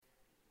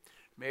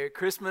Merry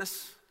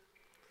Christmas.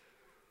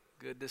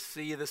 Good to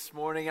see you this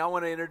morning. I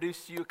want to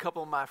introduce to you a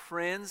couple of my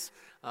friends.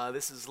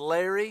 This is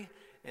Larry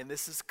and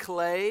this is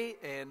Clay,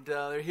 and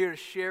they're here to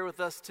share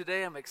with us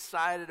today. I'm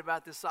excited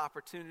about this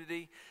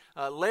opportunity.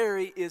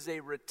 Larry is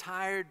a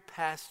retired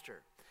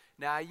pastor.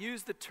 Now, I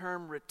use the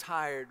term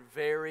retired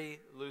very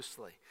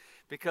loosely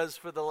because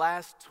for the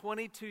last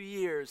 22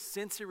 years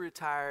since he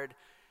retired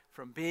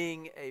from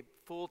being a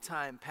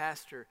full-time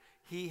pastor,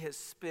 he has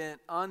spent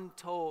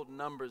untold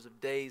numbers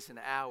of days and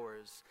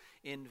hours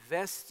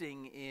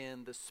investing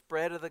in the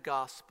spread of the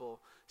gospel,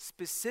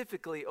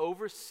 specifically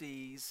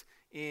overseas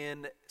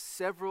in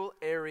several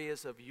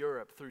areas of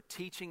Europe, through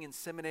teaching in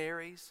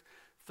seminaries,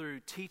 through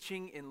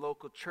teaching in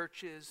local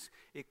churches,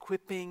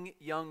 equipping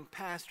young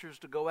pastors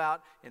to go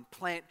out and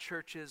plant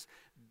churches,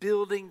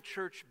 building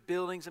church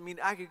buildings. I mean,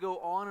 I could go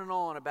on and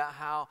on about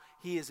how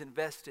he has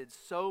invested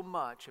so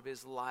much of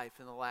his life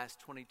in the last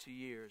 22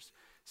 years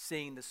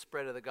seeing the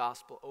spread of the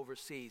gospel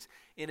overseas.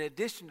 In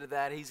addition to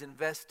that, he's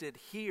invested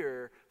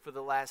here for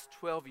the last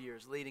 12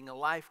 years, leading a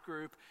life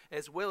group,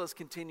 as well as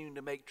continuing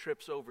to make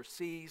trips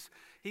overseas.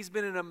 He's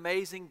been an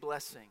amazing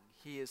blessing.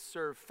 He has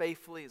served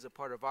faithfully as a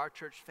part of our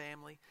church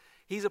family.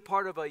 He's a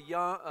part of a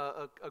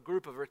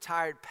group of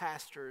retired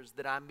pastors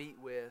that I meet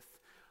with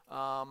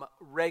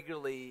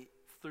regularly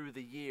through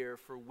the year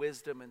for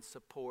wisdom and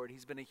support.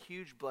 He's been a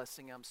huge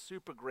blessing. I'm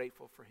super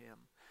grateful for him.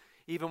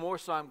 Even more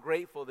so, I'm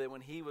grateful that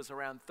when he was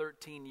around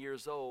 13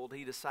 years old,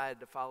 he decided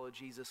to follow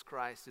Jesus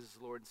Christ as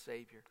his Lord and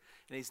Savior.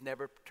 And he's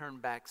never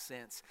turned back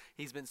since.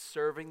 He's been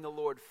serving the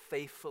Lord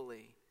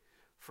faithfully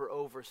for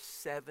over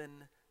 7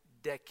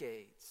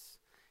 decades.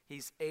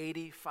 He's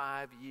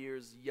 85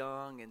 years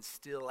young and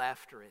still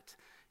after it.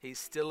 He's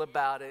still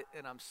about it,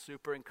 and I'm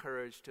super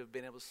encouraged to have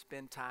been able to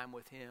spend time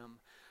with him.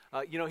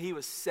 He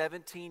was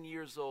 17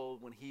 years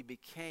old when he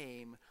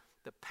became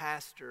the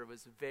pastor of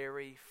his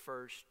very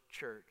first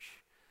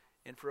church.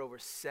 And for over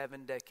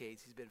 7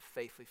 decades, he's been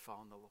faithfully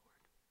following the Lord.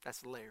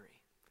 That's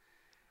Larry.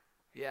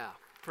 Yeah,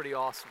 pretty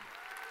awesome.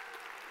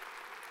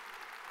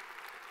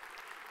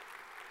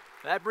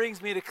 That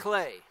brings me to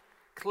Clay.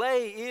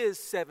 Clay is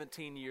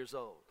 17 years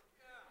old.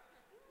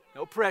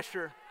 No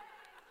pressure.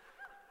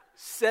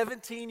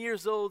 17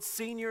 years old,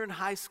 senior in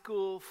high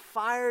school,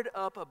 fired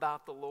up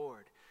about the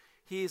Lord.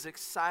 He is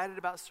excited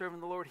about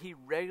serving the Lord. He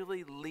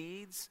regularly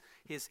leads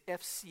his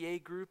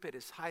FCA group at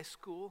his high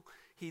school.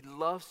 He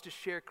loves to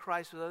share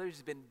Christ with others.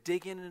 He's been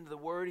digging into the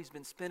Word. He's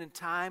been spending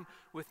time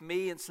with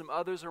me and some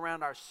others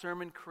around our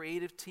sermon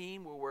creative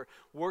team where we're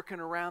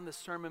working around the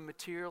sermon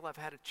material. I've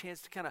had a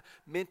chance to kind of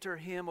mentor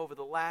him over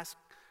the last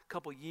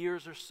couple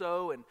years or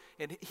so,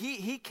 and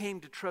he came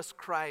to trust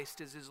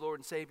Christ as his Lord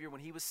and Savior when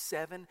he was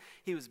 7.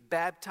 He was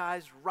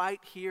baptized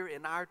right here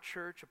in our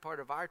church, a part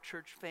of our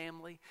church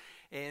family.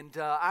 And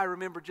I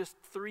remember just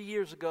 3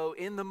 years ago,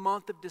 in the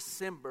month of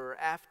December,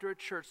 after a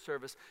church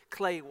service,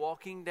 Clay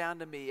walking down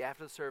to me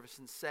after the service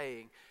and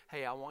saying,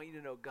 "Hey, I want you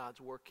to know God's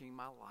working in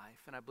my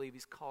life, and I believe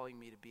He's calling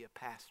me to be a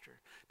pastor,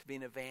 to be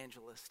an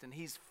evangelist." And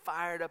he's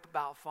fired up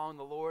about following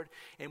the Lord,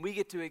 and we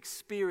get to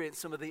experience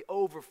some of the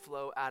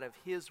overflow out of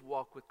his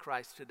walk with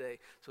Christ today.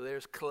 So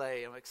there's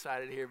Clay. I'm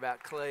excited to hear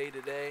about Clay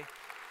today.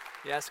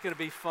 Yeah, it's going to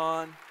be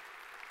fun.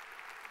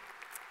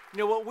 You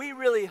know, what we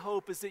really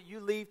hope is that you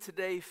leave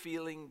today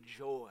feeling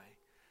joy,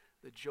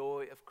 the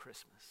joy of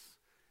Christmas.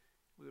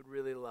 We would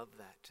really love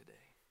that today.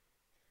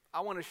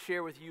 I want to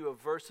share with you a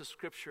verse of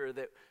Scripture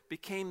that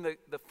became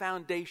the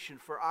foundation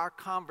for our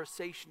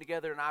conversation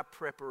together and our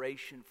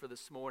preparation for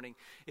this morning.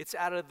 It's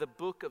out of the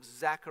book of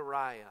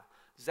Zechariah.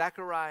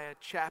 Zechariah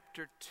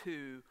chapter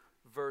 2,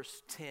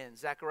 verse 10.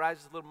 Zechariah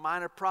is a little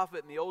minor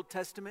prophet in the Old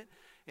Testament.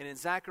 And in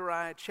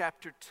Zechariah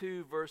chapter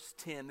 2, verse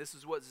 10, this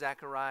is what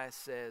Zechariah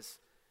says.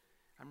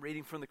 I'm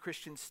reading from the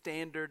Christian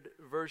Standard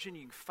Version.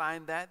 You can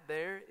find that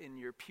there in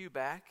your pew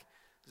back.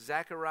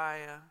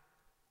 Zechariah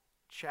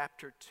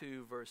chapter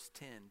 2, verse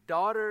 10.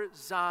 "Daughter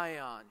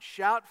Zion,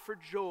 shout for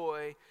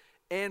joy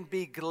and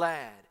be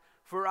glad,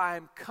 for I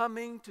am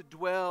coming to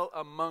dwell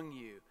among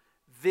you.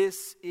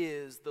 This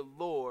is the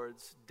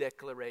Lord's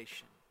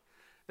declaration."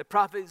 The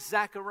prophet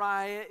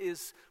Zechariah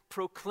is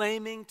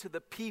proclaiming to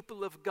the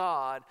people of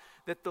God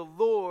that the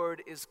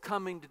Lord is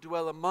coming to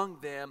dwell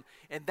among them,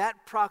 and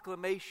that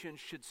proclamation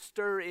should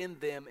stir in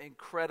them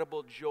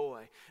incredible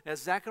joy. Now,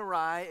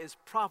 Zechariah is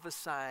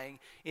prophesying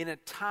in a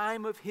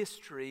time of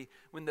history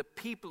when the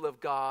people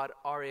of God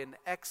are in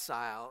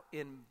exile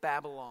in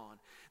Babylon.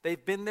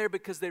 They've been there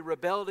because they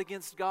rebelled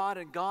against God,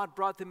 and God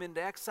brought them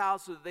into exile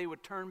so that they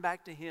would turn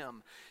back to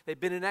Him. They've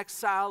been in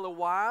exile a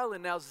while,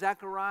 and now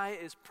Zechariah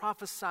is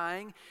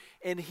prophesying,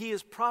 and he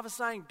is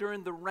prophesying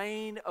during the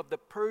reign of the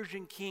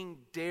Persian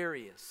king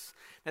Darius.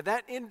 Now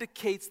that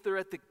indicates they're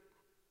at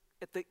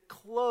the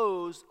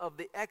close of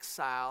the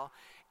exile,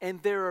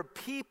 and there are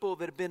people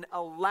that have been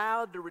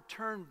allowed to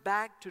return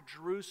back to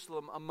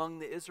Jerusalem among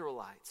the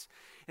Israelites.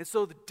 And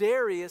so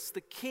Darius,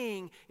 the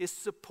king, is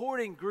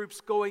supporting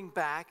groups going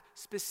back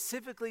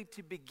specifically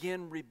to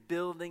begin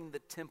rebuilding the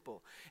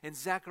temple. And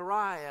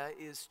Zechariah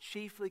is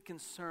chiefly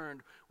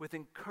concerned with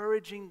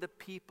encouraging the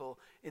people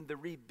in the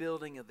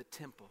rebuilding of the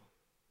temple.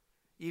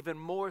 Even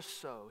more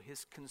so,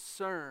 his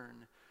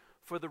concern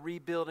for the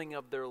rebuilding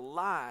of their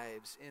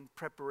lives in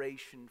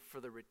preparation for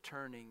the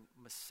returning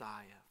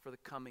Messiah, for the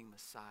coming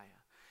Messiah.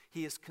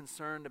 He is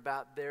concerned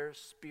about their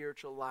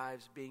spiritual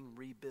lives being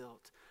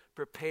rebuilt,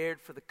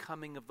 prepared for the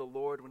coming of the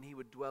Lord when he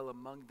would dwell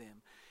among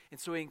them. And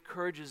so he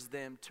encourages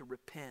them to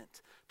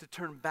repent, to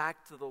turn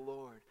back to the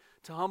Lord,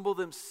 to humble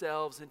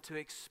themselves and to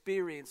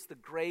experience the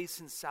grace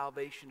and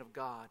salvation of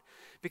God.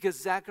 Because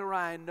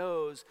Zechariah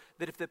knows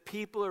that if the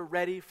people are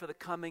ready for the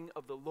coming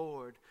of the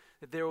Lord,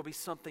 that there will be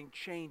something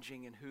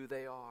changing in who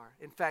they are.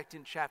 In fact,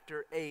 in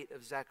chapter 8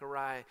 of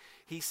Zechariah,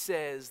 he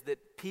says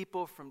that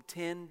people from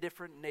 10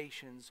 different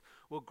nations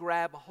will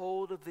grab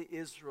hold of the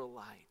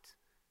Israelite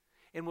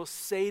and will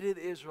say to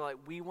the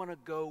Israelite, we want to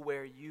go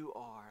where you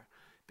are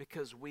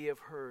because we have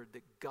heard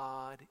that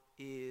God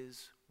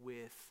is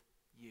with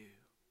you.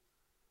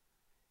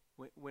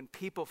 When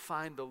people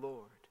find the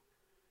Lord,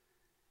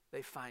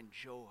 they find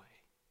joy.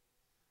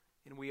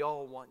 And we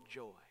all want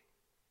joy.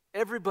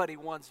 Everybody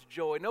wants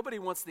joy. Nobody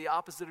wants the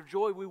opposite of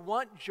joy. We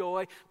want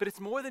joy, but it's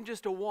more than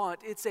just a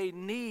want. It's a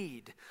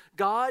need.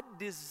 God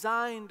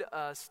designed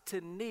us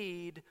to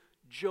need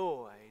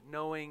joy,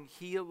 knowing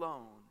He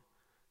alone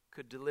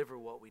could deliver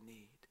what we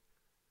need.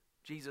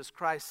 Jesus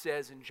Christ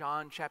says in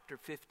John chapter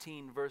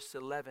 15, verse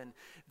 11,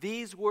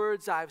 "These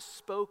words I've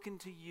spoken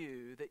to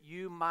you, that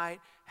you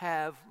might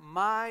have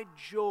my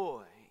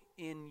joy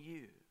in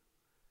you,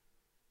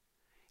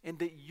 and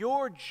that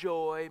your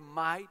joy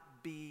might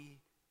be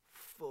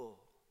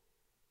full."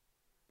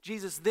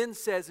 Jesus then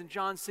says in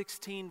John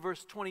 16,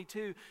 verse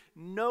 22,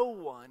 "No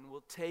one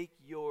will take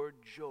your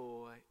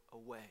joy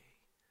away."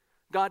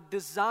 God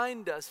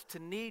designed us to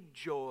need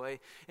joy,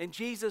 and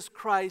Jesus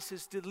Christ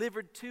has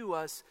delivered to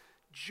us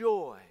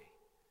joy,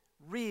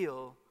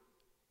 real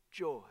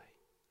joy.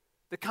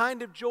 The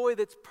kind of joy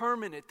that's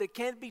permanent, that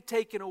can't be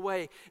taken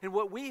away. And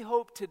what we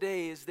hope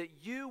today is that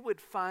you would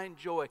find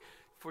joy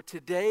for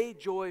today,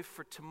 joy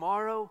for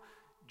tomorrow,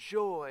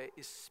 joy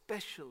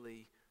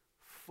especially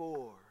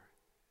for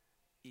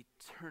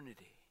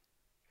eternity.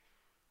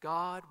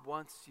 God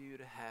wants you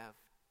to have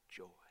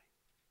joy.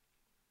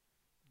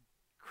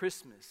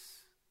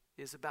 Christmas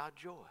is about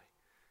joy.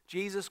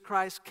 Jesus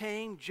Christ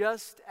came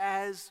just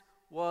as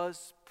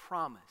was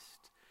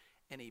promised,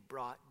 and He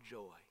brought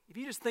joy. If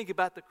you just think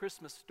about the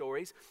Christmas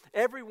stories,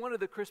 every one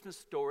of the Christmas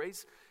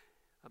stories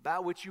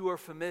about which you are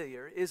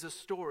familiar is a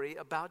story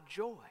about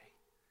joy.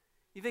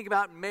 You think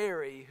about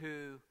Mary,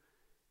 who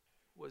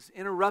was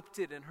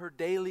interrupted in her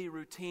daily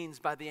routines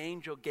by the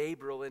angel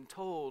Gabriel and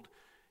told,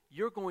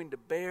 "You're going to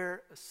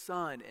bear a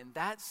son, and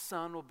that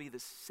son will be the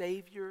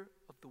Savior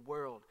of the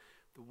world,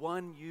 the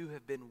one you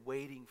have been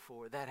waiting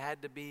for." That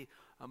had to be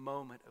a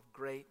moment of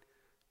great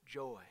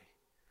joy.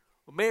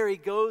 Well, Mary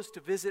goes to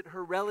visit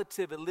her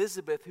relative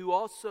Elizabeth, who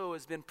also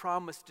has been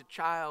promised a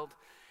child.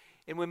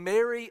 And when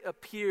Mary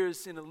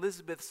appears in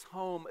Elizabeth's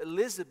home,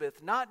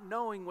 Elizabeth, not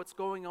knowing what's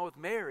going on with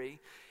Mary,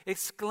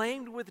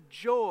 exclaimed with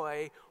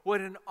joy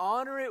what an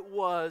honor it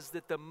was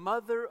that the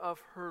mother of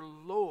her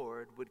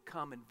Lord would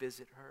come and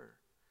visit her.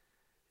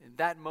 In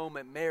that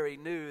moment, Mary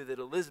knew that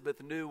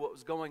Elizabeth knew what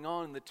was going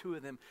on, and the two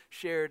of them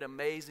shared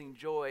amazing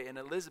joy. And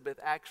Elizabeth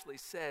actually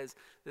says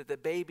that the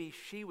baby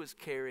she was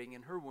carrying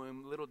in her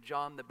womb, little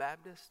John the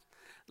Baptist,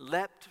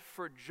 leapt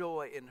for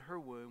joy in her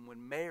womb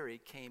when Mary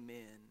came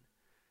in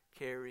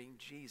carrying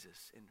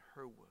Jesus in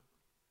her womb.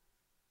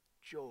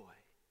 Joy.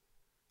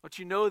 Don't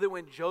you know that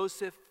when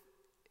Joseph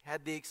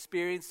had the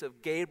experience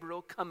of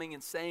Gabriel coming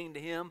and saying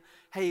to him,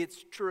 "Hey,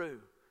 it's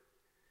true.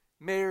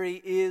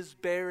 Mary is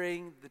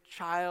bearing the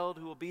child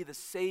who will be the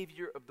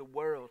Savior of the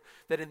world,"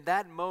 that in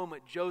that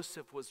moment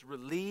Joseph was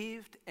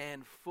relieved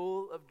and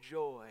full of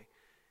joy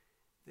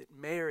that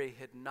Mary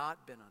had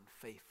not been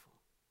unfaithful,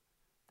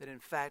 that in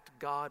fact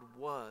God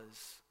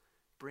was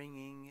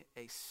bringing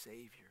a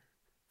Savior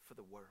for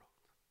the world.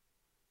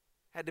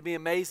 Had to be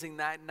amazing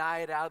that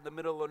night out in the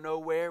middle of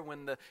nowhere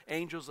when the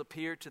angels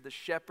appeared to the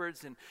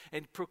shepherds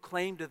and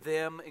proclaimed to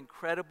them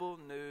incredible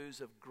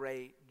news of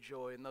great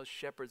joy. And those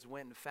shepherds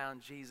went and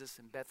found Jesus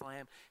in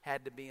Bethlehem.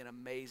 Had to be an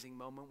amazing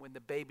moment. When the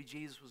baby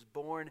Jesus was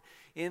born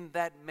in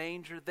that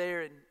manger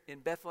there in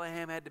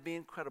Bethlehem, had to be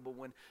incredible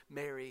when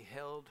Mary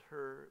held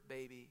her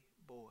baby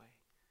boy.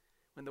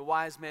 When the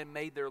wise men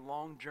made their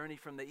long journey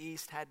from the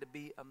east, had to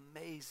be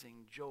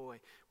amazing joy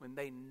when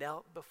they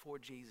knelt before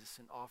Jesus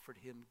and offered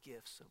Him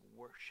gifts of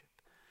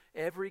worship.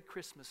 Every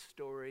Christmas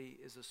story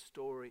is a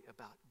story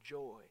about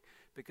joy,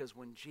 because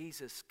when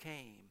Jesus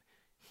came,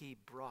 He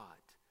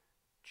brought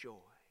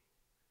joy.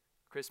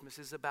 Christmas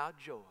is about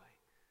joy,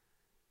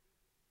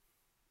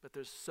 but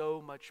there's so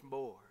much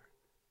more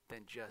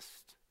than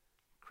just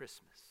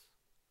Christmas.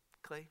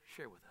 Clay,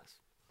 share with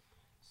us.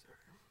 Sir.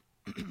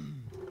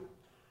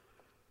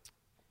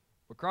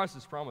 Christ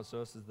has promised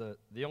us is that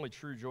the only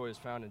true joy is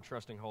found in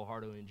trusting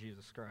wholeheartedly in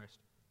Jesus Christ.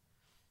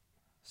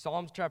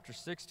 Psalms chapter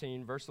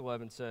 16, verse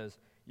 11 says,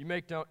 You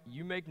make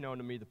known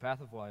to me the path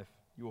of life.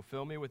 You will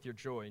fill me with your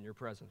joy in your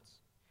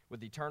presence,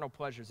 with eternal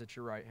pleasures at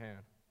your right hand.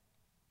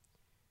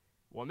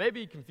 What may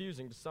be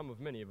confusing to some of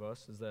many of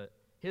us is that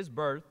his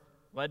birth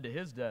led to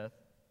his death,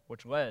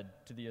 which led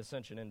to the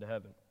ascension into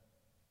heaven.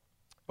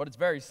 But it's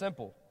very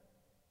simple.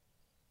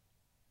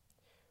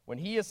 When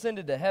he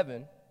ascended to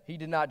heaven, he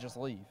did not just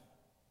leave.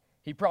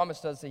 He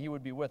promised us that he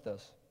would be with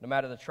us, no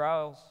matter the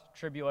trials,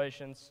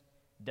 tribulations,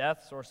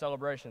 deaths, or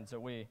celebrations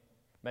that we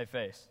may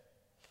face.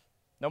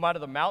 No matter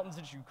the mountains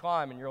that you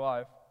climb in your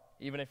life,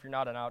 even if you're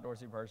not an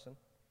outdoorsy person,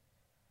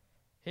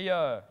 he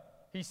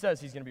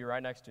says he's going to be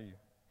right next to you.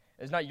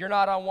 It's not, you're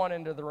not on one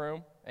end of the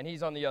room, and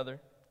he's on the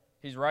other.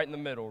 He's right in the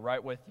middle,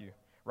 right with you,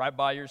 right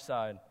by your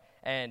side.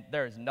 And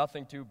there is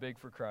nothing too big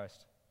for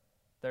Christ.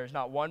 There is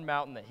not one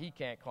mountain that he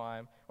can't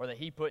climb or that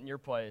he put in your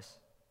place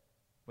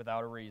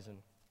without a reason.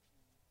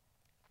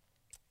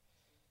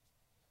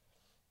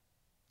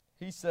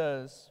 He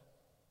says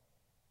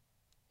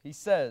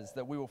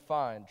that we will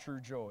find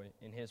true joy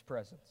in his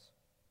presence.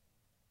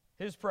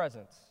 His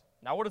presence.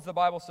 Now, what does the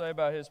Bible say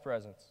about his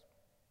presence?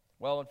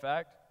 Well, in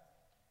fact,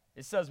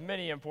 it says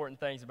many important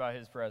things about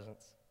his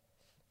presence.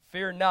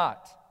 Fear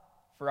not,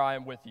 for I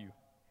am with you.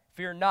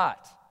 Fear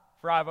not,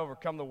 for I have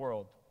overcome the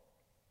world.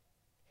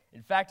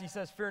 In fact, he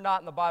says fear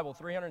not in the Bible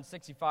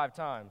 365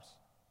 times.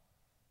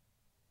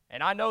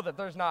 And I know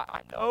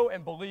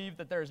and believe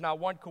that there is not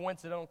one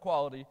coincidental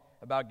quality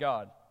about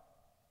God.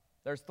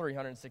 There's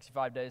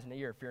 365 days in a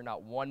year. Fear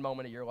not one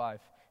moment of your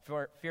life.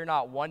 Fear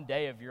not one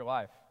day of your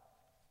life.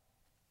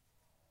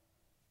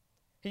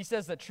 He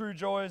says that true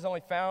joy is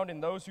only found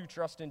in those who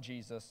trust in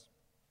Jesus.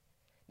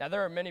 Now,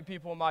 there are many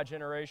people in my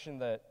generation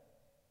that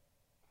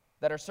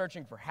are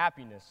searching for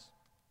happiness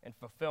and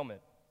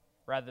fulfillment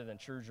rather than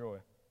true joy.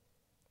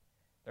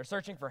 They're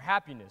searching for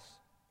happiness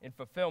and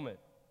fulfillment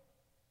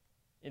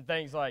in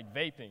things like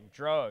vaping,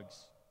 drugs,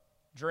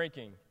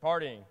 drinking,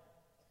 partying,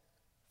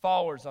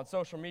 followers on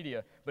social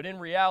media. But in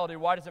reality,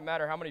 why does it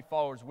matter how many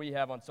followers we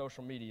have on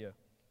social media?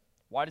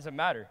 Why does it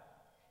matter?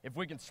 If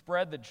we can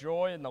spread the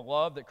joy and the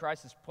love that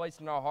Christ has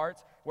placed in our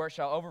hearts, where it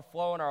shall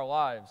overflow in our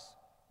lives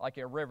like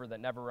a river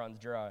that never runs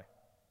dry.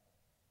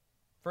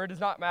 For it does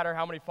not matter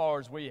how many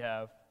followers we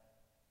have,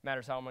 it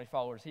matters how many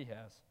followers he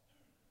has.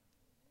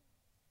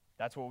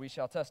 That's what we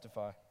shall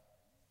testify.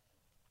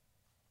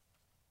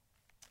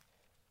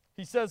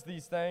 He says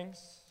these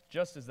things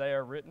just as they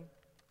are written,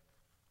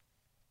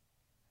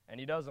 and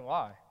he doesn't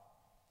lie.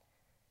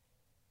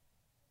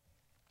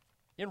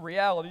 In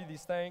reality,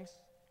 these things,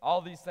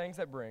 all these things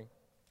that bring,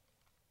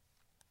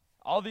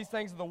 all these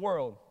things of the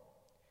world,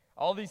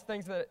 all these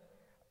things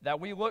that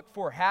we look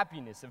for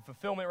happiness and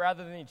fulfillment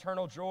rather than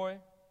eternal joy,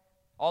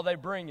 all they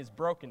bring is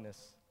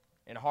brokenness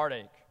and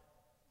heartache.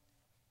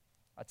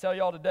 I tell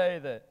y'all today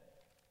that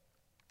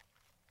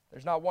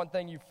there's not one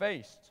thing you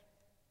faced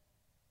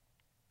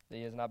that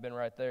he has not been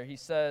right there. He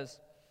says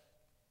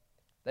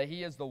that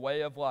he is the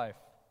way of life.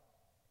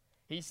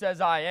 He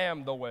says, I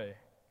am the way.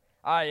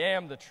 I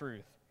am the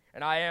truth.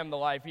 And I am the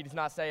life. He does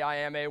not say I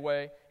am a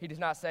way. He does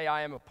not say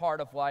I am a part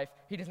of life.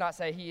 He does not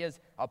say he is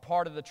a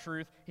part of the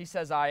truth. He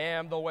says I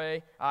am the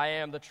way, I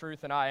am the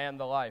truth, and I am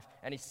the life.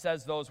 And he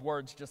says those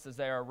words just as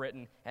they are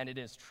written, and it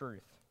is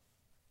truth.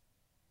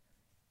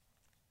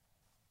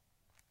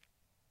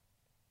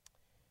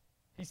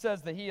 He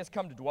says that he has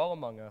come to dwell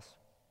among us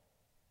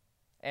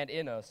and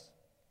in us,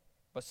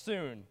 but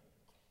soon,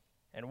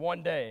 and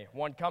one day,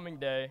 one coming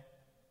day,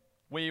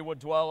 we will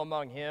dwell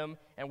among him,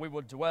 and we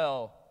will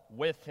dwell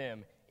with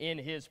him in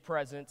his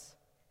presence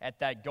at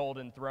that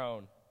golden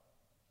throne.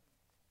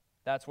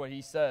 That's what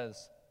he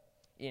says.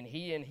 In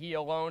he and he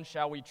alone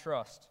shall we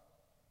trust.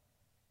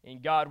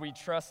 In God we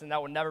trust, and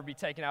that will never be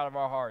taken out of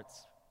our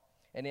hearts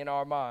and in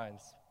our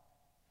minds.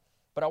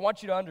 But I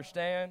want you to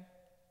understand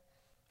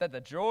that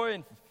the joy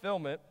and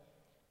fulfillment,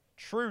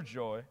 true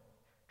joy,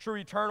 true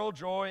eternal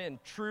joy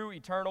and true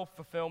eternal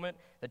fulfillment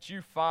that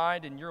you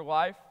find in your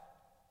life,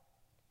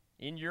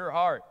 in your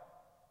heart,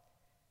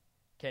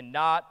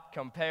 cannot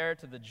compare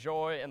to the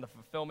joy and the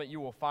fulfillment you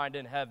will find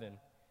in heaven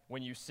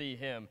when you see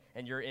him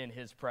and you're in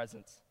his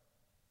presence.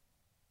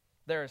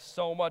 There is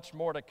so much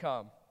more to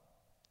come.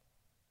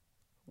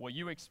 Will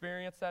you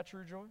experience that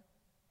true joy?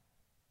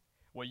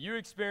 Will you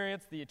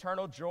experience the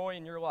eternal joy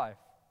in your life?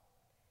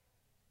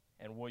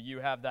 And will you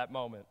have that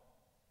moment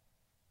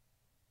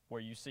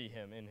where you see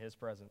him in his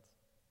presence?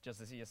 Just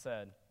as he has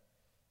said,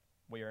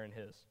 we are in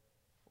his.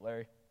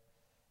 Larry?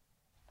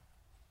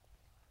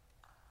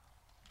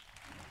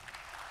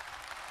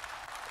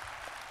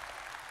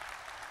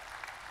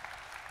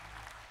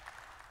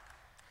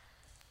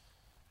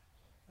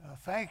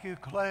 Thank you,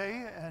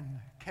 Clay and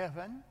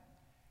Kevin.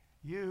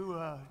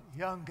 You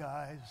young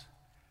guys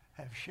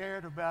have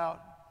shared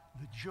about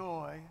the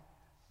joy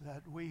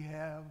that we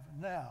have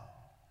now.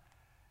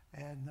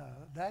 And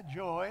that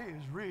joy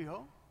is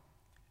real,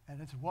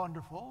 and it's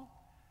wonderful,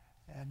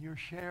 and you're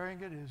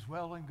sharing it is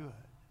well and good.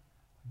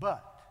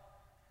 But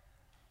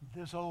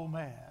this old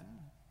man,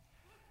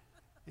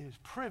 is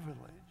privileged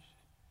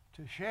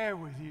to share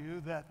with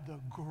you that the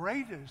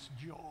greatest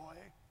joy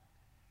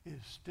is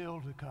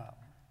still to come.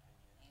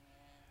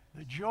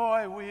 The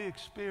joy we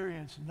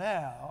experience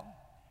now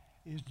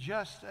is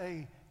just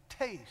a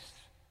taste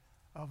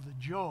of the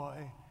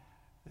joy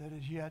that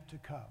is yet to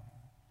come.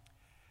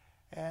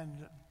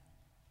 And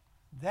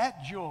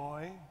that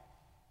joy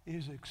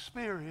is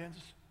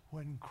experienced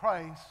when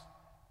Christ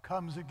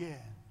comes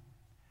again,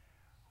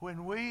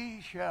 when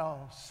we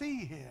shall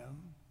see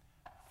him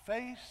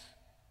face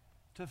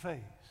to face.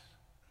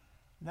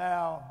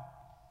 Now,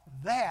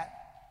 that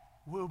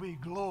will be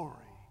glory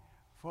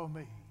for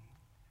me,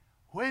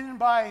 when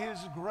by his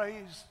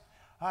grace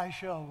I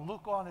shall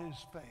look on his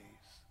face.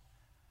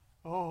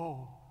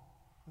 Oh,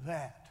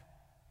 that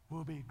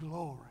will be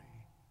glory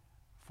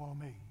for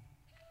me.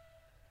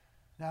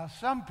 Now,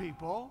 some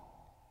people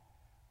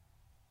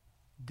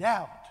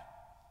doubt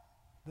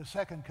the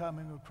second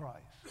coming of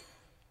Christ.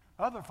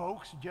 Other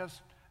folks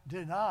just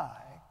deny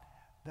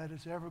that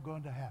it's ever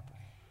going to happen.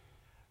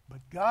 But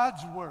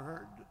God's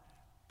word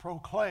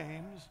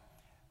proclaims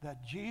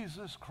that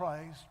Jesus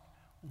Christ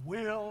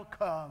will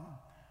come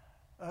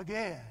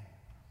again.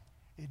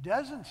 It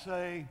doesn't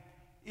say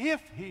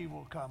if he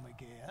will come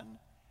again.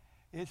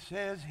 It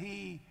says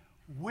he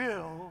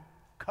will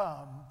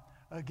come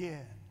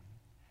again.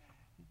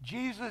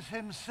 Jesus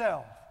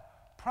himself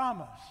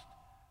promised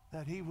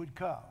that he would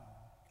come.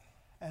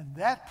 And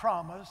that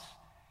promise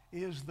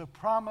is the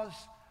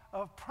promise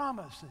of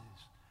promises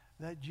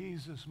that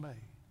Jesus made.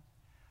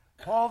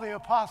 Paul the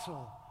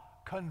Apostle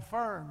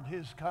confirmed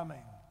his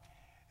coming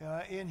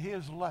in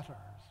his letters.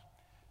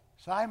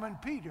 Simon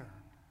Peter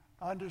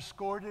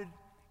underscored it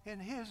in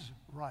his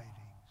writings.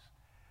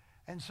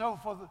 And so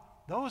for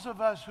those of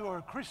us who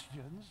are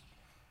Christians,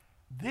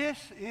 this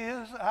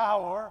is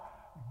our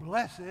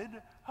blessed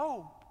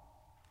hope.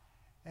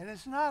 And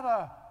it's not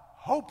a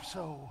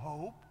hope-so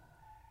hope.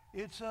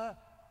 It's a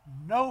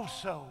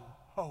know-so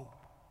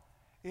hope.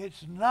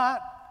 It's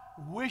not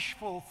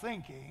wishful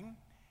thinking.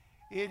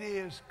 It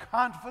is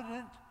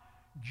confident,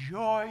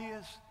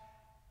 joyous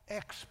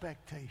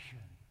expectation.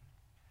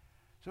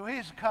 So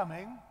his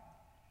coming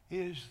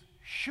is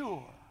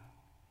sure.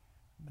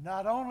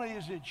 Not only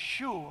is it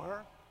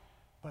sure,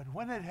 but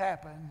when it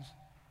happens,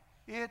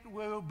 it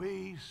will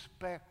be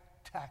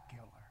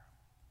spectacular.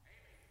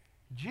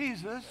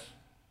 Jesus,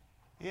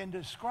 in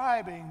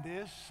describing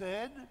this,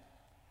 said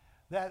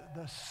that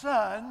the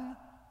sun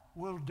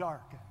will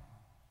darken.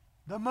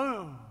 The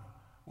moon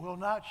will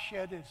not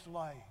shed its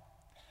light.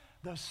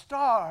 The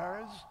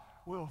stars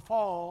will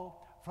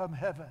fall from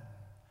heaven.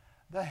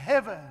 The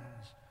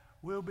heavens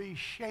will be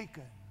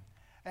shaken,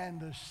 and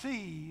the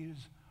seas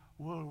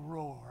will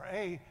roar.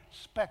 A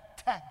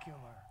spectacular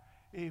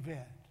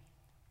event.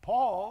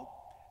 Paul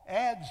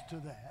adds to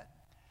that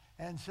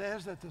and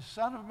says that the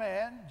Son of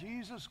Man,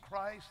 Jesus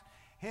Christ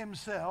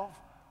himself,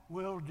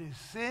 will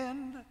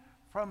descend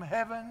from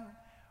heaven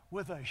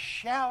with a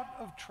shout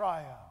of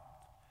triumph,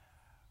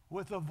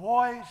 with the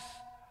voice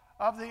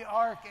of the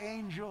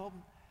archangel,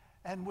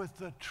 and with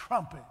the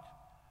trumpet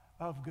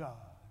of God.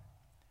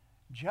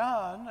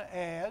 John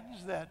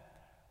adds that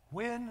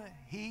when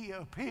he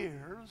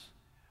appears,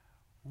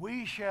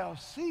 we shall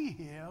see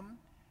him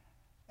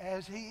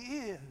as he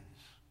is.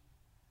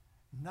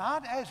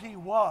 Not as he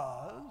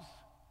was,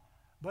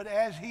 but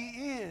as he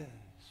is.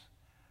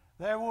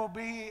 There will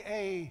be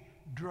a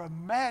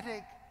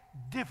dramatic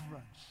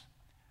difference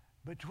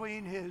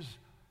between his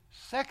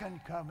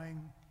second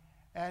coming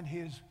and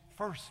his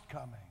first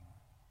coming.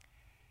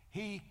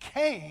 He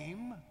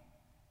came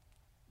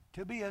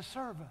to be a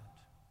servant.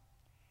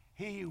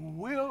 He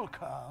will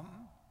come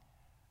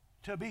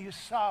to be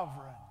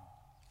sovereign.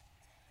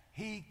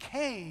 He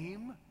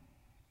came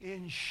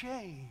in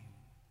shame.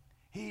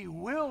 He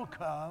will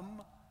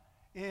come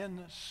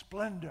in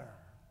splendor.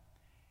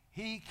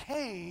 He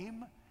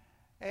came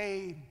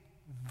a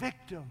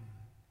victim.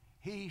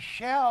 He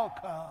shall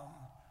come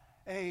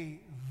a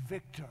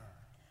victor.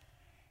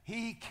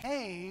 He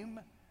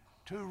came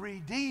to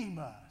redeem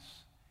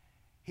us.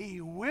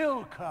 He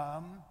will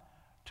come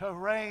to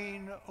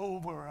reign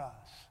over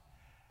us.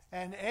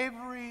 And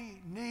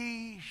every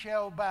knee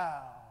shall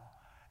bow,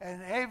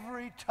 and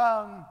every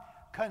tongue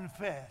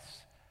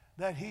confess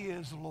that he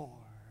is Lord.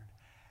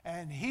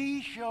 And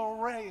he shall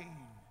reign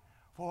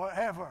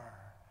forever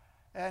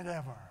and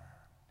ever.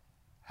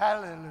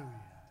 Hallelujah.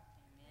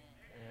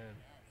 Amen.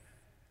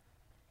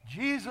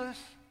 Jesus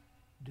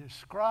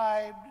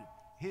described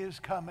his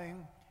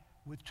coming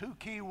with two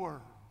key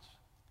words.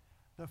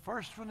 The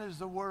first one is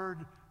the word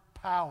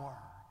power.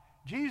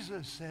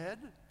 Jesus said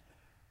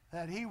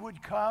that he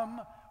would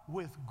come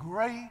with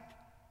great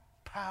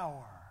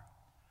power.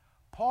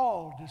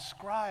 Paul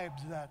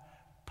describes that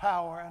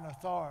power and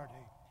authority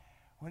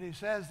when he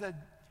says that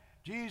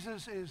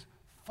Jesus is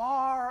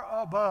far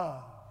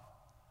above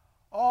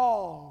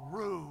all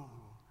rule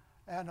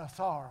and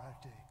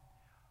authority,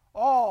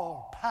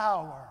 all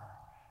power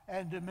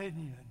and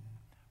dominion,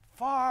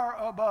 far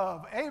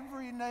above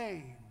every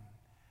name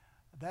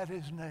that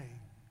is named.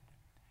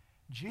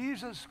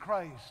 Jesus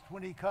Christ,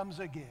 when he comes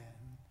again,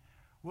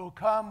 will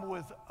come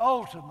with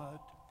ultimate,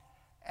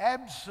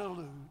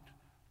 absolute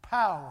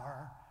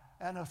power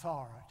and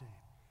authority.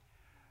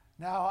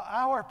 Now,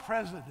 our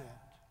president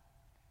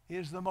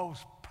is the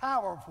most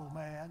powerful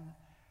man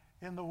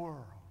in the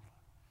world,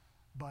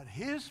 but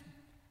his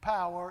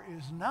power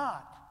is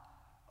not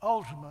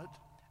ultimate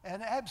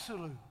and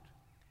absolute.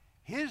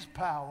 His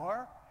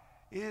power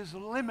is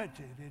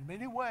limited in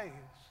many ways.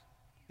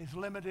 It's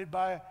limited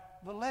by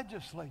the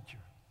legislature,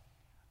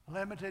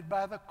 limited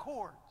by the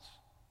courts,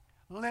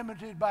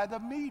 limited by the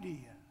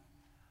media,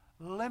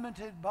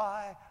 limited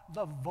by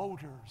the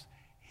voters.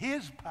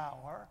 His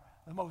power,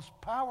 the most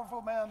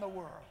powerful man in the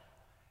world,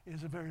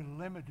 is a very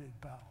limited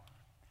power.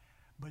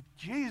 But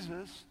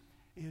Jesus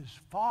is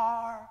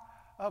far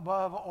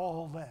above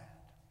all that.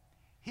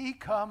 He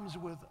comes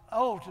with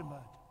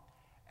ultimate,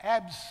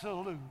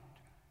 absolute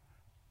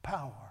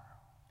power.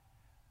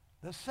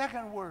 The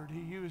second word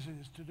he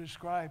uses to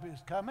describe his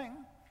coming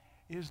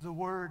is the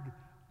word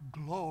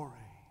glory.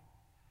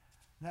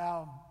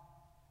 Now,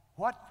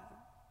 what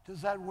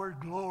does that word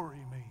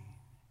glory mean?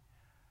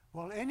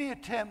 Well, any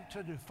attempt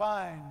to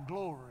define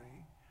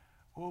glory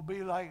will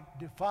be like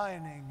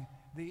defining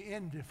the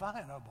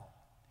indefinable.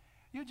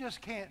 You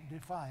just can't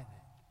define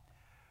it.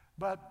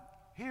 But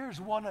here's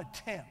one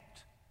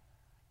attempt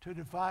to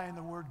define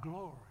the word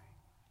glory.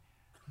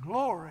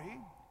 Glory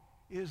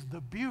is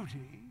the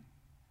beauty,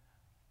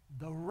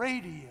 the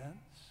radiance,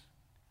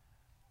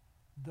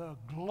 the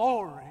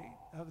glory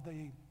of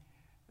the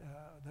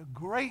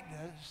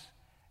greatness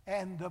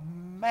and the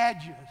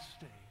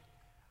majesty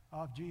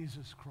of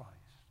Jesus Christ.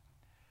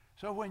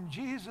 So when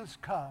Jesus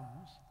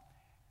comes,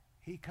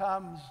 he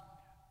comes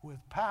with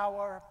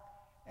power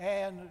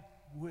and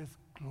with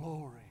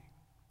glory.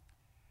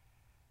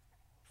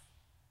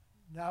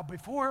 Now,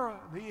 before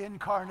the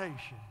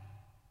incarnation,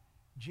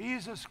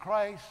 Jesus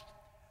Christ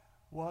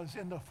was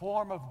in the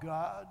form of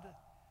God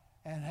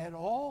and had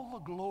all the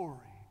glory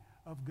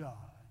of God.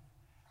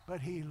 But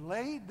he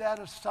laid that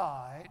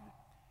aside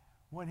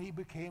when he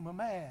became a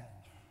man.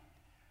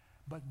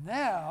 But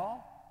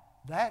now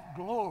that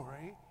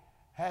glory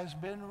has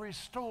been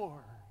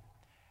restored.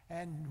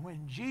 And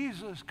when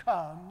Jesus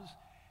comes,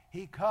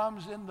 he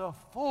comes in the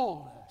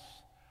fullness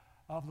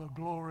of the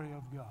glory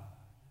of God.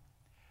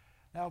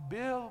 Now,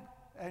 Bill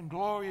and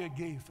Gloria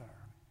Gaither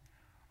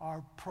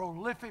are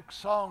prolific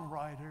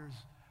songwriters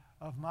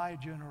of my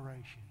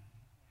generation.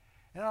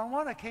 And on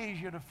one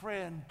occasion, a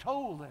friend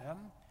told them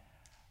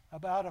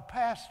about a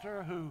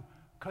pastor who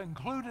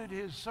concluded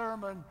his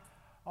sermon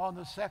on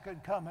the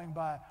second coming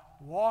by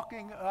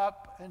walking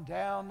up and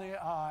down the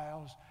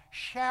aisles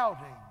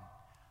shouting,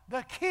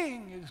 "The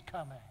King is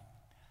coming!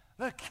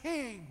 The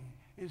King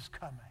is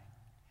coming!"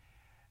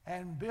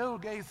 And Bill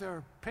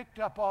Gaither picked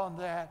up on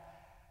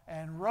that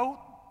and wrote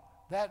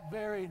that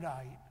very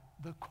night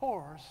the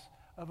chorus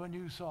of a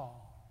new song.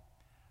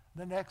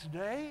 The next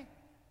day,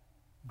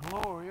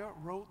 Gloria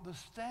wrote the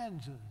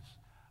stanzas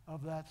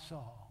of that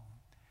song.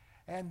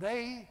 And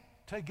they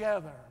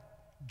together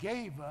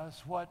gave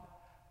us what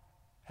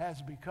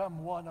has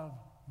become one of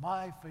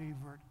my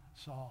favorite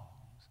songs.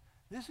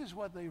 This is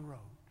what they wrote.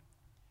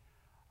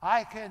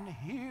 I can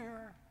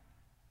hear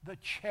the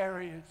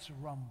chariots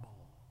rumble.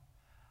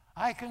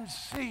 I can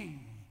see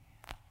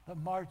the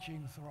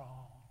marching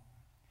throng.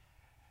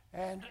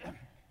 And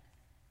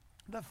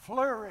the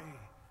flurry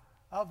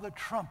of the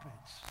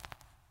trumpets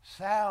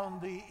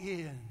sound the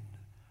end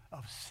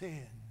of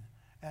sin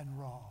and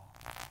wrong.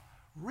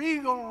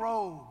 Regal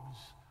robes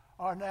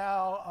are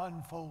now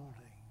unfolding.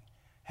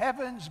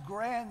 Heaven's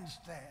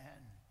grandstand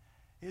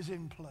is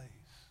in place.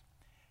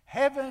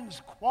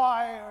 Heaven's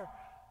choir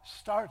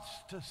starts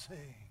to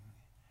sing.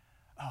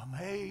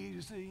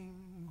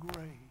 Amazing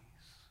grace.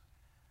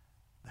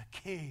 The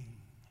King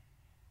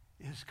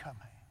is coming.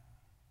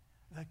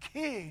 The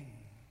King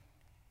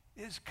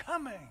is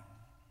coming.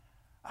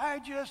 I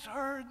just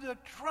heard the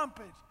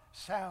trumpet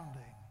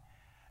sounding,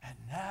 and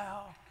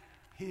now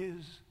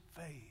his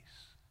face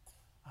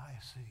I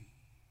see.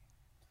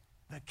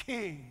 The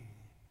King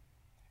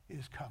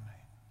is coming.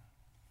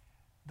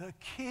 The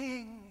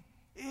King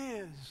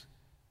is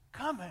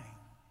coming.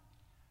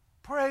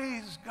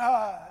 Praise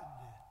God.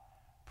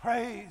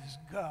 Praise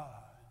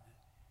God.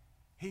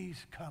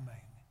 He's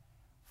coming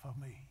for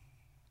me.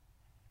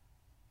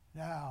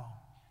 Now,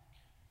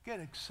 get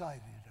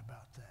excited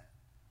about that.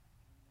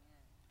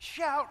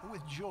 Shout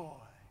with joy.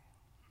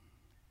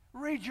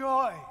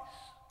 Rejoice.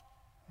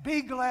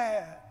 Be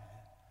glad.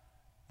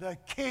 The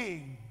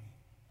King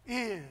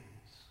is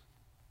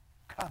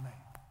coming.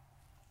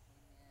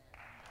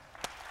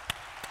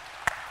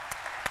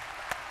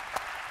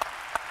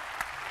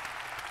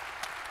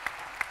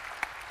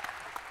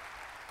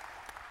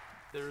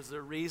 There's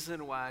a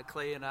reason why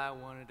Clay and I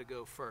wanted to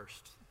go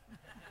first.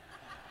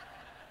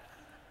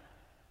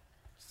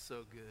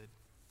 So good.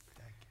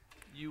 Thank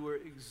you. You were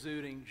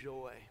exuding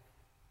joy.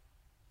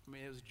 I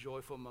mean, it was a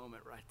joyful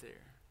moment right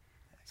there.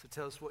 So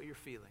tell us what you're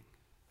feeling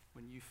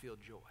when you feel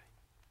joy.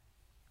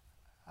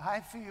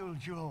 I feel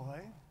joy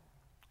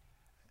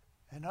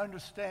and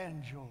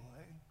understand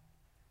joy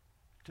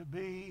to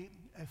be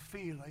a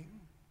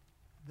feeling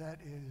that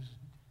is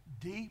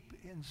deep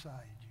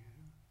inside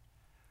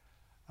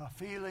you, a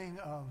feeling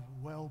of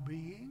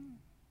well-being,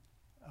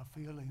 a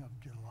feeling of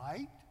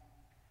delight,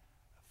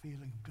 a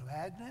feeling of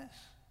gladness,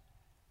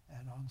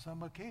 and on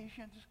some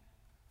occasions,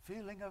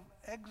 feeling of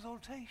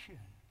exultation.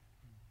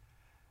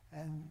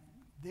 And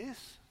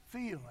this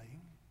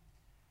feeling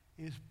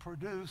is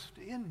produced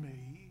in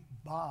me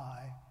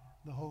by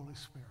the Holy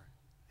Spirit.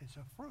 It's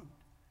a fruit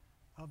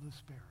of the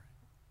Spirit.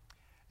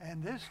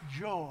 And this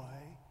joy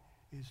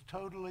is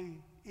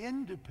totally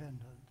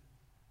independent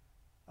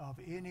of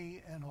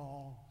any and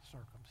all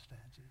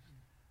circumstances.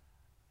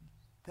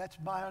 That's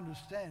my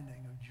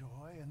understanding of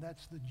joy, and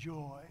that's the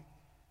joy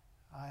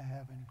I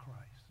have in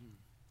Christ.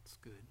 That's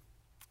good.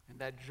 And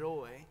that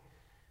joy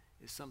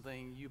is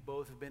something you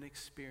both have been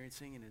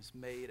experiencing and has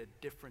made a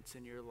difference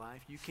in your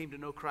life. You came to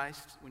know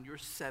Christ when you were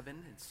 7,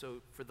 and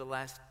so for the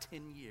last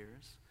 10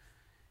 years,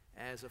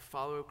 as a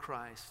follower of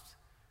Christ,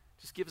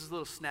 just give us a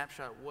little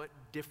snapshot of what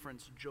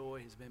difference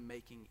joy has been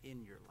making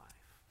in your life.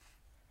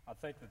 I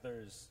think that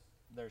there's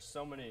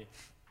so many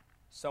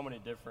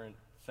different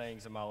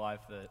things in my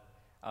life that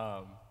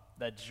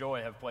that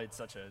joy have played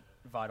such a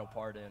vital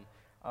part in.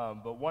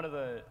 But one of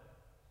the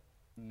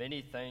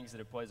many things that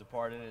it plays a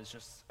part in is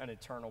just an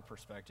eternal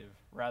perspective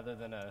rather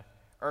than a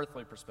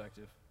earthly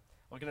perspective.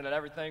 Looking at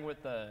everything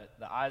with the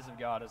eyes of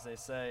God, as they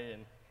say,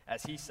 and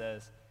as He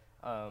says,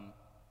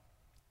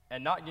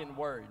 and not getting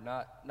worried,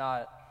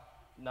 not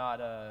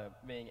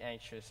being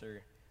anxious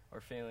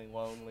or feeling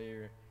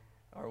lonely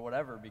or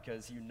whatever,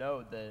 because you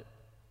know that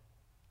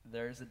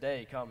there's a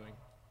day coming,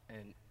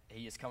 and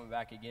He is coming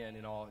back again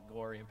in all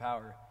glory and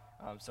power.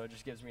 So it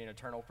just gives me an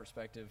eternal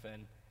perspective,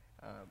 and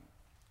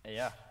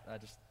yeah,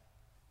 it's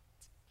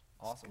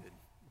awesome.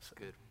 That's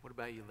good. What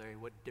about you, Larry?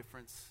 What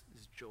difference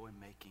is joy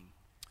making?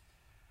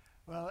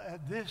 Well,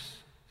 at this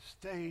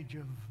stage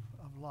of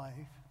life,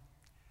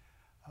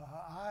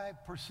 I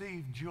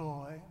perceive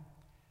joy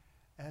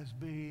as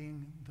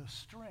being the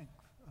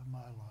strength of my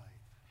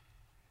life.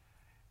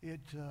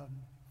 It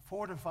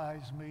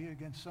fortifies me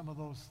against some of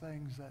those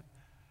things that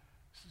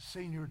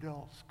senior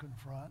adults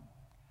confront,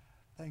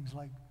 things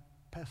like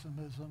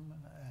pessimism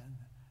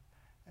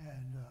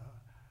and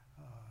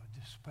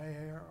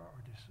despair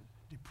or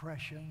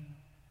depression,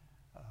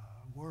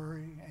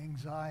 worry,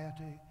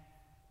 anxiety.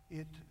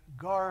 It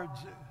guards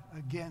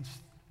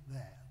against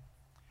that.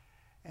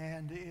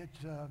 And it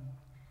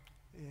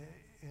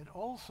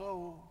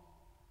also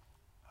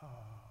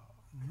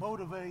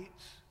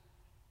motivates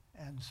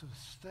and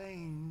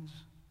sustains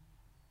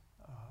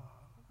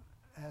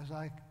as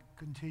I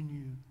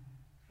continue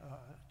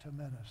to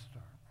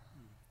minister.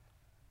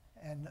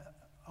 And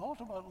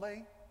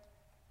ultimately,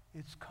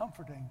 it's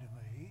comforting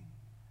to me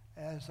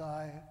as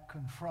I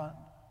confront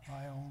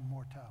my own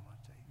mortality.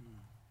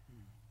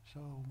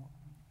 So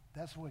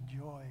that's what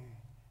joy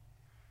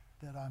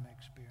that I'm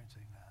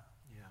experiencing now.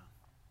 Yeah.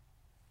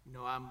 You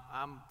know,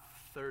 I'm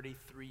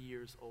 33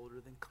 years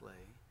older than Clay,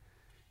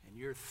 and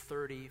you're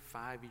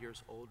 35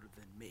 years older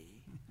than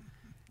me.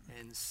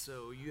 And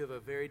so you have a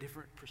very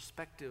different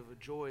perspective of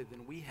joy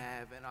than we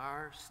have in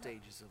our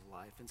stages of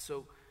life. And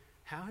so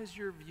how has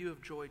your view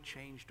of joy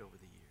changed over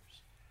the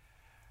years?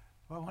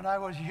 Well, when I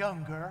was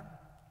younger,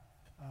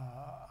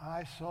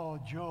 I saw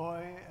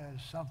joy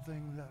as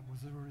something that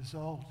was the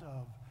result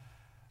of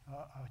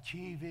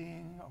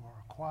achieving or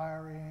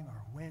acquiring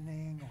or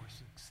winning or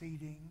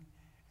succeeding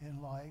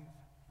in life.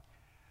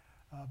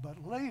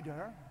 But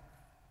later,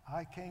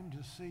 I came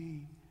to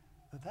see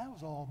that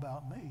was all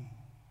about me,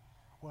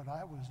 what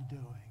I was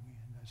doing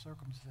in the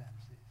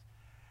circumstances.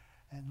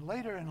 And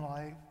later in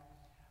life,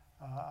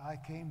 I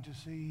came to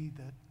see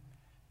that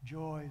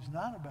joy is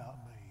not about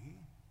me,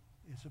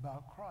 it's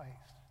about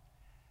Christ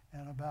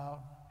and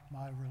about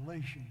my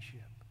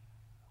relationship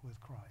with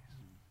Christ.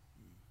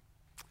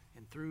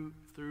 And through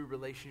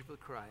relationship with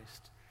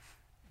Christ,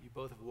 you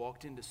both have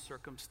walked into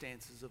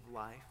circumstances of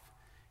life,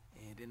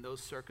 and in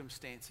those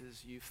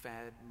circumstances, you've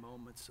had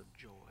moments of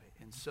joy.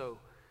 And so,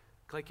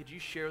 Clay, could you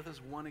share with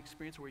us one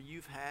experience where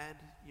you've had,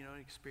 an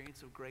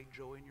experience of great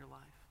joy in your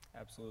life?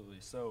 Absolutely.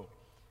 So,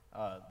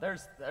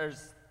 there's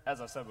as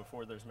I said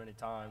before, there's many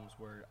times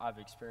where I've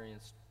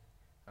experienced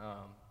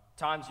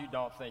times you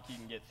don't think you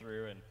can get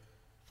through, and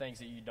things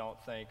that you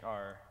think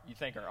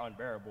are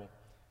unbearable.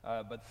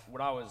 But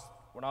when I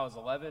was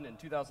 11 in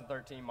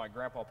 2013, my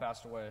grandpa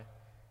passed away,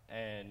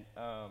 and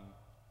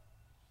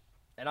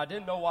I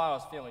didn't know why I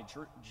was feeling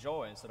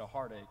joy instead of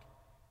heartache.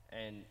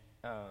 And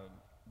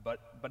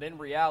but in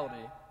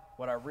reality,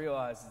 what I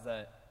realized is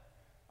that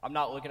I'm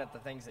not looking at the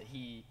things that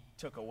he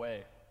took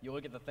away. You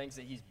look at the things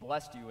that he's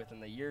blessed you with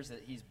and the years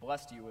that he's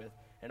blessed you with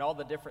and all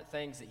the different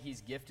things that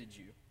he's gifted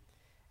you.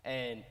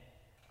 And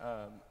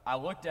I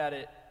looked at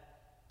it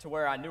to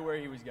where I knew where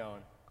he was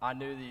going. I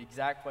knew the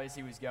exact place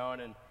he was going,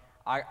 and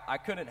I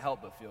couldn't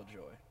help but feel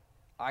joy.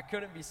 I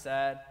couldn't be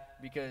sad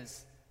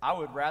because I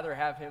would rather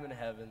have him in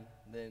heaven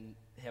than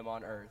him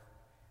on earth.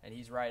 And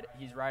he's right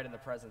in the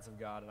presence of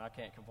God, and I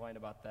can't complain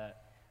about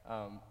that.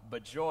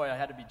 But joy, I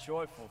had to be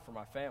joyful for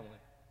my family.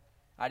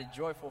 I did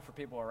joyful for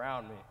people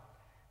around me,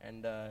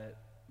 and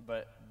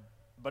but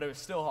it was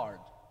still hard.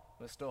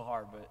 It was still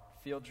hard, but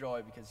feel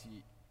joy because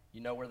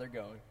you know where they're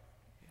going,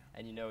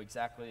 and you know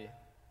exactly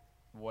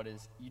what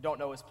is. You don't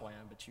know his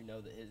plan, but you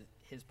know that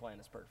his plan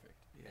is perfect,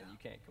 and you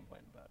can't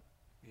complain about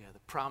it. Yeah, the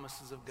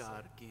promises of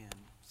God, again,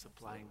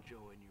 supplying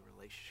joy in your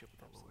relationship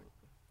with the Lord.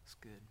 It's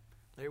good.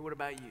 Larry, what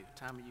about you?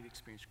 Time when you've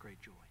experienced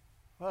great joy?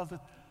 Well,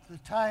 the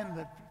time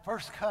that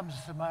first comes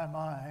to my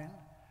mind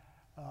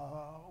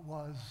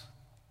was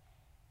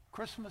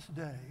Christmas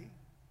Day,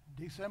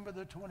 December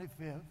the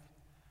 25th,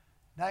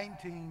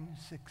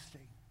 1960.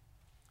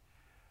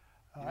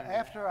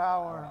 After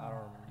our... I don't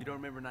remember. You don't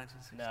remember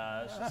 1960?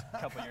 No, it's just a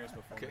couple years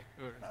before. Okay.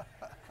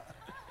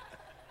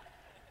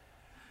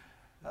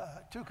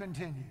 To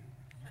continue.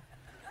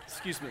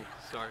 Excuse me.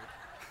 Sorry.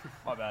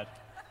 My bad.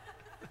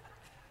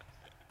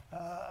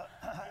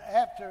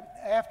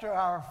 After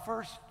our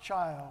first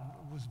child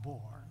was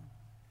born,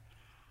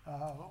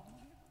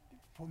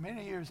 for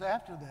many years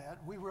after that,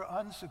 we were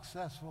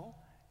unsuccessful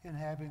in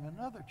having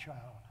another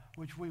child,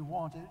 which we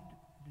wanted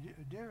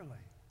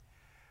dearly.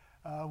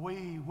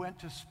 We went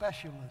to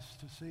specialists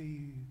to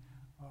see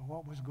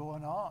what was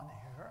going on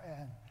here,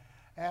 and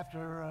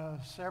after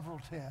several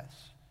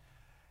tests,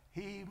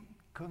 he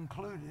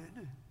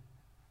concluded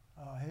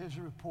his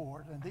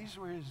report, and these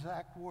were his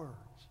exact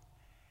words.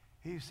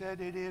 He said,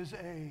 "It is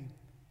an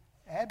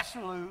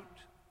absolute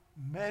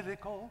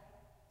medical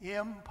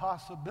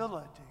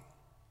impossibility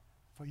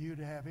for you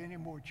to have any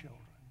more children."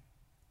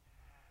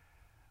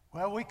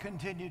 Well, we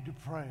continued to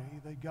pray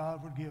that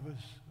God would give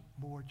us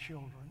more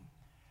children.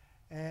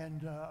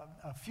 And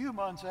a few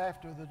months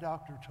after the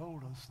doctor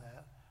told us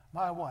that,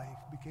 my wife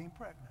became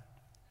pregnant.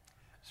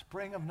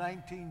 Spring of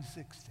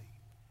 1960.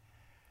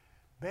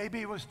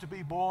 Baby was to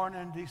be born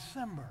in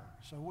December,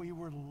 so we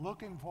were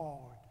looking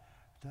forward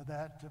to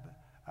that, to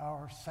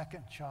our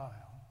second child.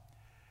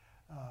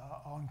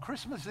 On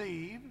Christmas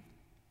Eve,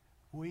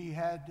 we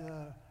had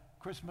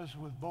Christmas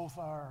with both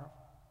our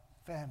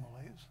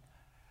families.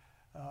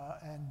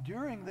 And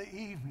during the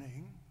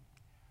evening,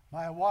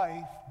 my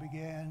wife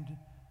began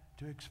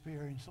to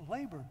experience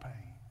labor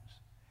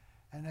pains.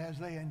 And as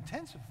they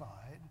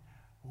intensified,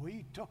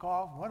 we took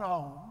off, went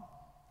home,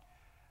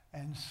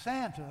 and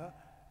Santa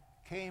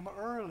came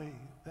early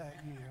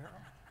that year.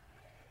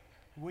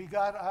 We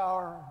got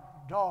our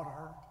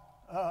daughter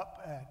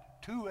up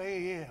at 2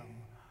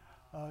 a.m.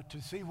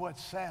 To see what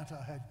Santa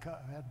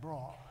had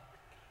brought.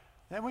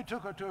 Then we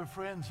took her to a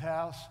friend's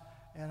house,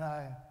 and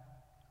I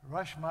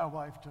rushed my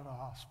wife to the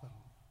hospital.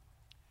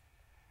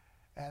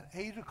 At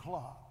 8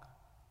 o'clock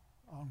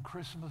on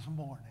Christmas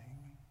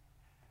morning,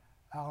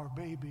 our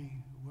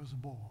baby was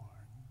born.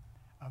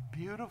 A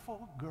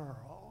beautiful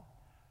girl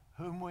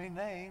whom we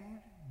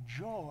named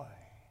Joy.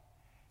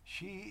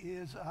 She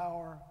is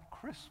our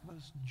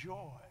Christmas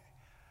joy,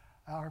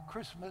 our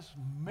Christmas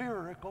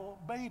miracle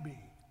baby.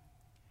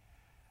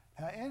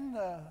 Now,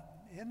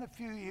 in the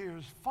few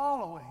years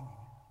following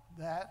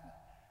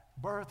that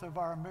birth of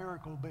our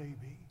miracle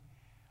baby,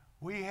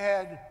 we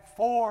had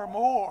 4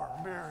 more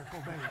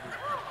miracle babies.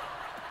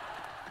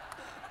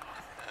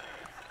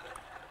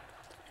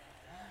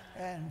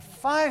 And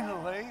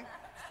finally,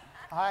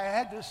 I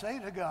had to say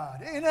to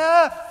God,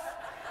 "Enough!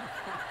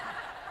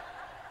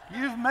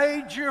 You've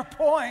made your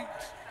point."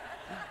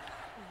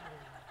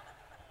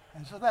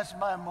 And so that's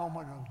my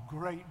moment of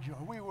great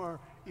joy. We were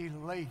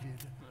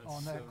elated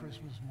on that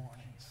Christmas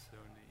morning. So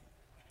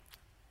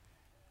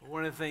neat.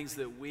 One of the things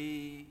that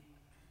we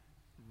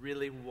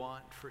really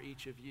want for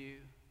each of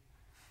you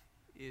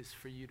is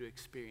for you to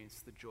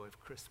experience the joy of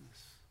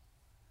Christmas.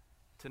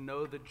 To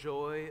know the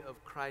joy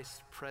of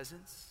Christ's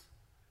presence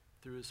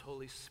through his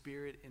Holy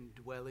Spirit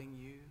indwelling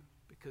you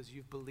because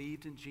you've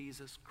believed in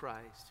Jesus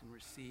Christ and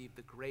received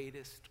the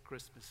greatest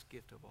Christmas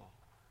gift of all,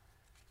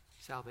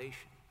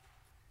 salvation.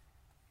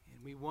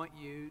 And we want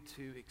you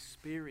to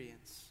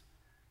experience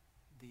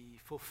the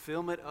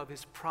fulfillment of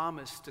his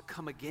promise to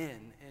come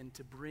again and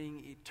to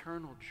bring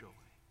eternal joy.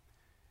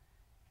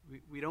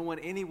 We don't want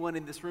anyone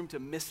in this room to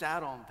miss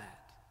out on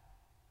that.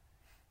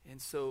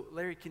 And so,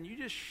 Larry, can you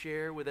just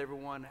share with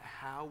everyone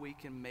how we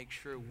can make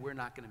sure we're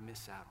not going to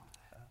miss out on that?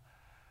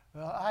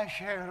 Well, I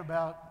shared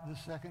about the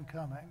second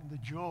coming, the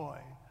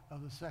joy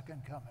of the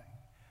second coming.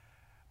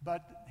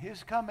 But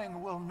his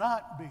coming will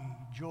not be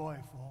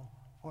joyful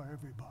for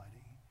everybody.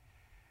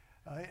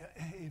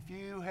 If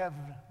you have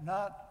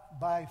not,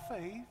 by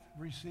faith,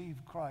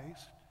 received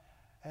Christ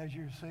as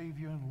your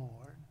Savior and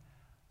Lord,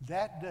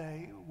 that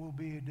day will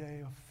be a day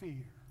of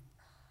fear,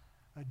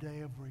 a day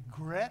of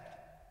regret,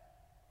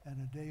 and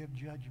a day of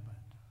judgment.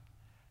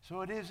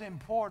 So it is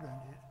important,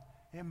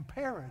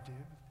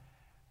 imperative,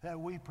 that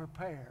we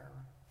prepare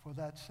for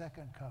that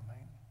second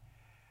coming.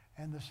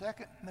 And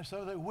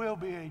so there will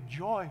be a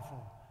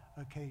joyful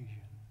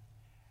occasion.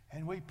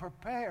 And we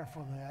prepare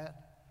for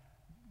that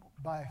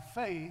by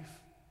faith,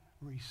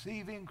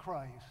 receiving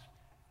Christ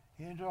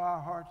into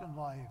our heart and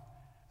life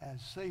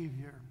as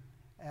Savior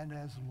and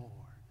as Lord.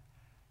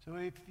 So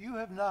if you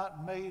have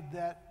not made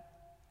that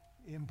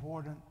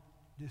important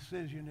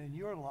decision in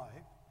your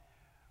life,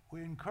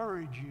 We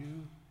encourage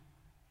you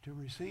to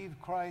receive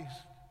Christ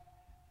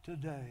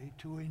today,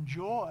 to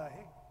enjoy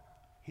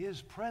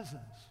his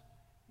presence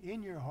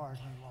in your heart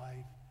and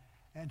life,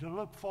 and to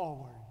look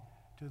forward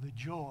to the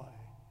joy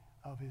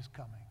of his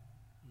coming.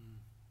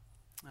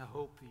 I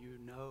hope you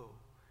know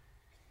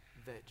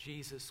that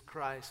Jesus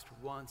Christ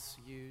wants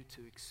you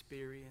to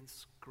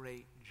experience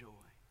great joy.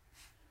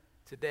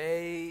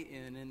 Today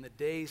and in the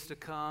days to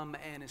come,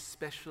 and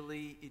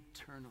especially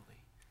eternally.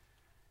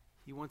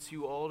 He wants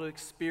you all to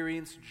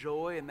experience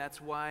joy, and that's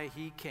why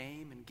he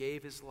came and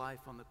gave his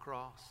life on the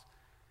cross.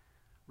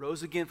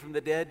 Rose again from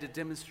the dead to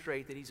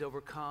demonstrate that he's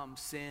overcome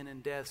sin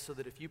and death, so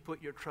that if you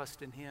put your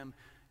trust in him,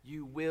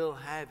 you will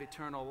have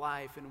eternal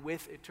life. And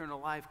with eternal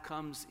life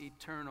comes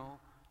eternal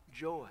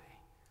joy.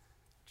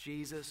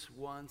 Jesus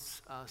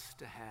wants us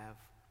to have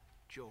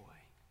joy.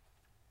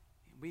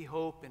 We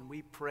hope and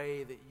we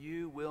pray that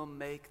you will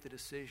make the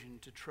decision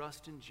to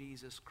trust in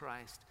Jesus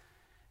Christ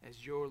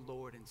as your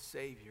Lord and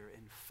Savior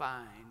and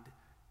find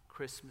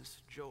Christmas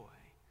joy.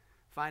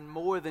 Find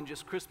more than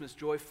just Christmas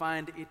joy,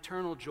 find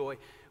eternal joy.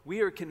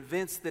 We are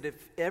convinced that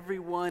if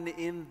everyone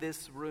in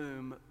this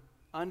room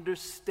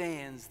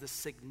understands the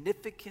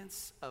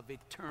significance of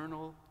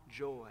eternal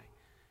joy,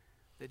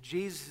 that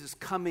Jesus is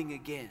coming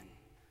again,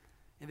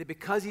 and that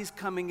because he's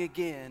coming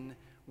again,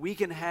 we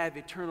can have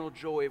eternal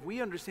joy. If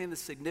we understand the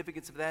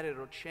significance of that,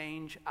 it'll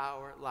change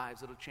our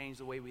lives. It'll change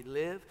the way we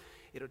live.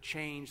 It'll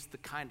change the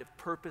kind of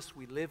purpose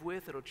we live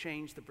with. It'll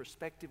change the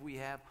perspective we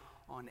have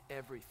on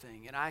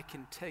everything. And I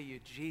can tell you,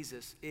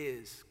 Jesus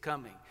is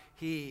coming.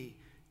 He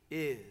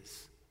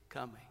is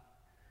coming.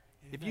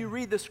 Amen. If you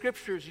read the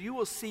scriptures, you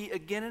will see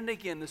again and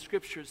again the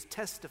scriptures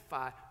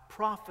testify,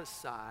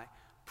 prophesy,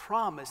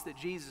 promise that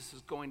Jesus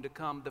is going to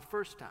come the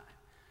first time.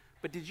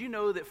 But did you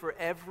know that for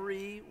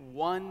every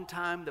one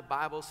time the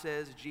Bible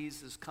says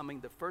Jesus is coming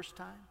the first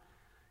time,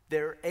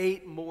 there are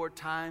 8 more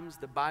times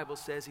the Bible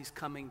says he's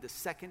coming the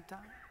second time?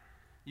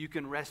 You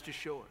can rest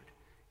assured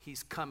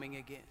he's coming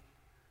again.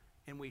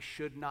 And we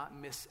should not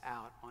miss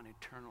out on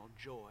eternal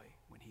joy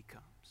when he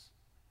comes.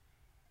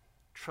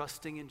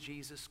 Trusting in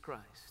Jesus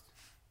Christ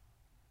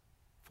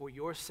for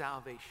your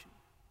salvation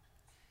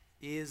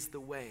is the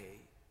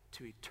way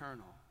to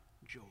eternal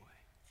joy.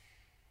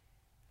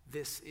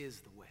 This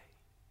is the way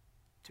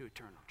to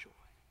eternal joy.